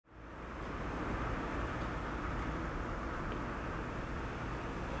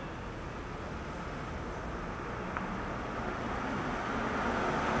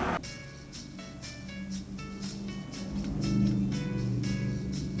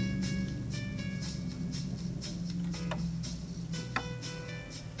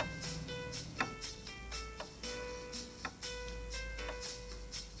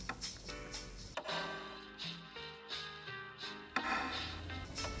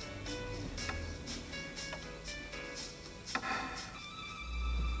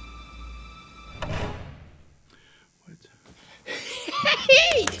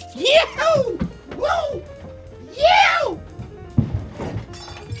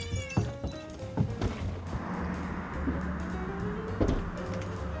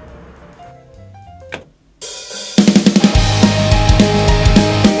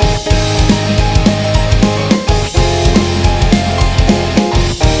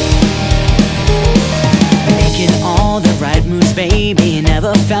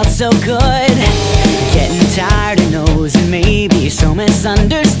never felt so good. Getting tired of no's and maybe so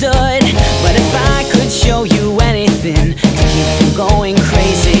misunderstood. But if I could show you anything to keep from going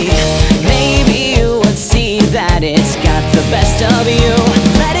crazy, maybe you would see that it's got the best of you.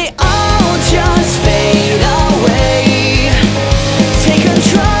 Let it all just fade away. Take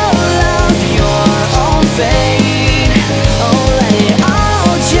control of your own fate. Oh, let it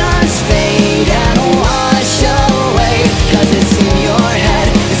all just fade and wash away. 'Cause it's in your head,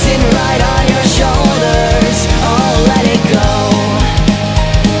 it's sitting right on your shoulders. Oh, let it go.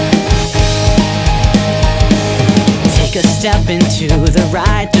 Take a step into the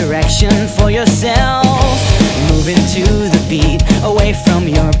right direction for yourself. Moving to the beat, away from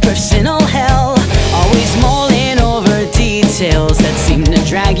your personal hell. Always mulling over details that seem to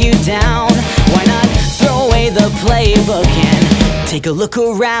drag you down. Why not throw away the playbook and take a look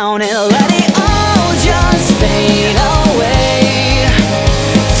around and let it all just fade away.